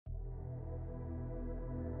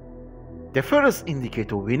The first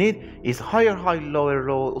indicator we need is higher high lower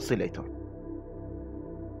low oscillator.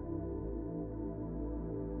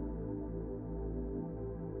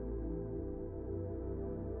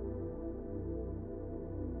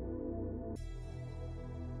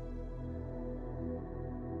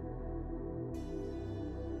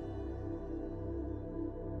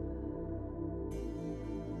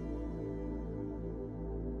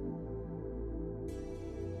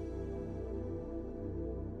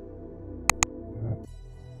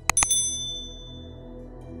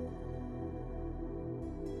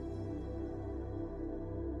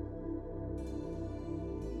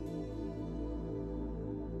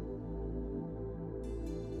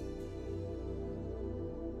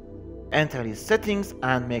 Enter its settings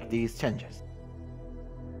and make these changes.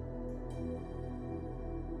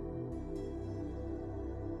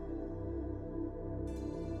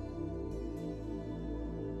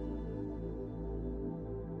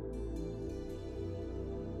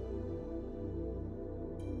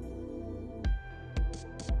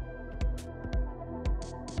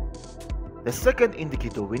 The second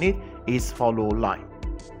indicator we need is follow line.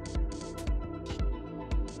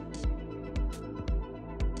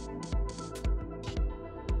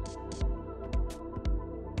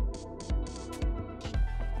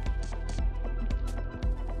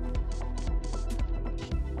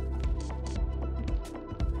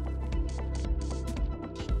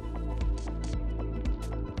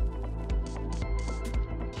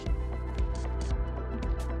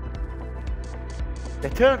 The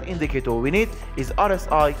third indicator we need is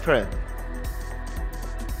RSI trend.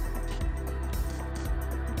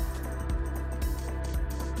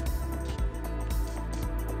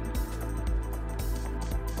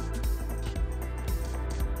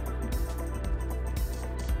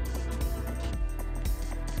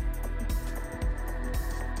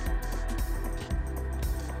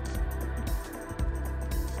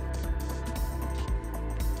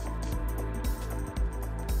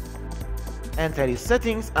 Enter its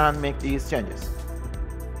settings and make these changes.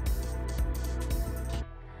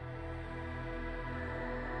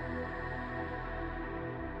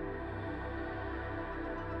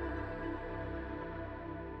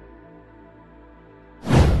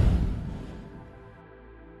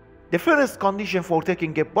 The first condition for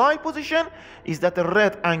taking a buy position is that the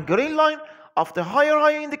red and green line of the higher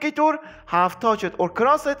high indicator have touched or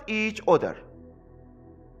crossed each other.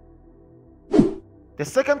 The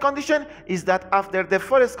second condition is that after the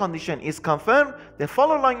first condition is confirmed, the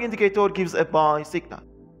follow line indicator gives a buy signal.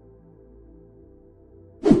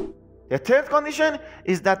 The third condition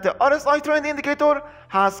is that the RSI trend indicator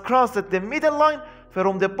has crossed the middle line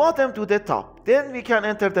from the bottom to the top. Then we can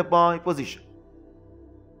enter the buy position.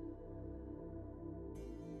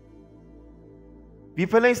 We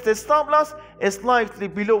place the stop loss slightly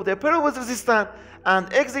below the previous resistance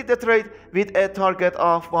and exit the trade with a target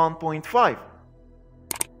of 1.5.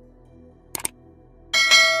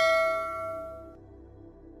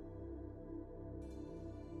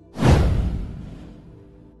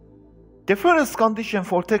 The first condition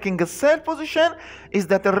for taking a sell position is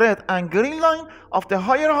that the red and green line of the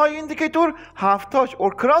higher high indicator have touched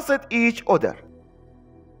or crossed each other.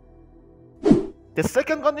 The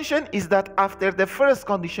second condition is that after the first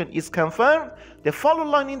condition is confirmed, the follow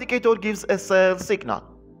line indicator gives a sell signal.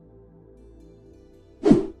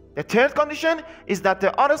 The third condition is that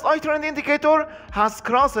the RSI trend indicator has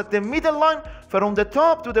crossed the middle line from the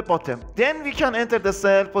top to the bottom. Then we can enter the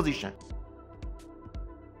sell position.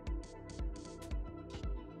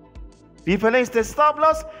 We place the stop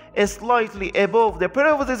loss slightly above the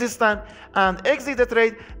previous resistance and exit the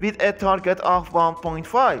trade with a target of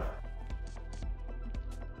 1.5.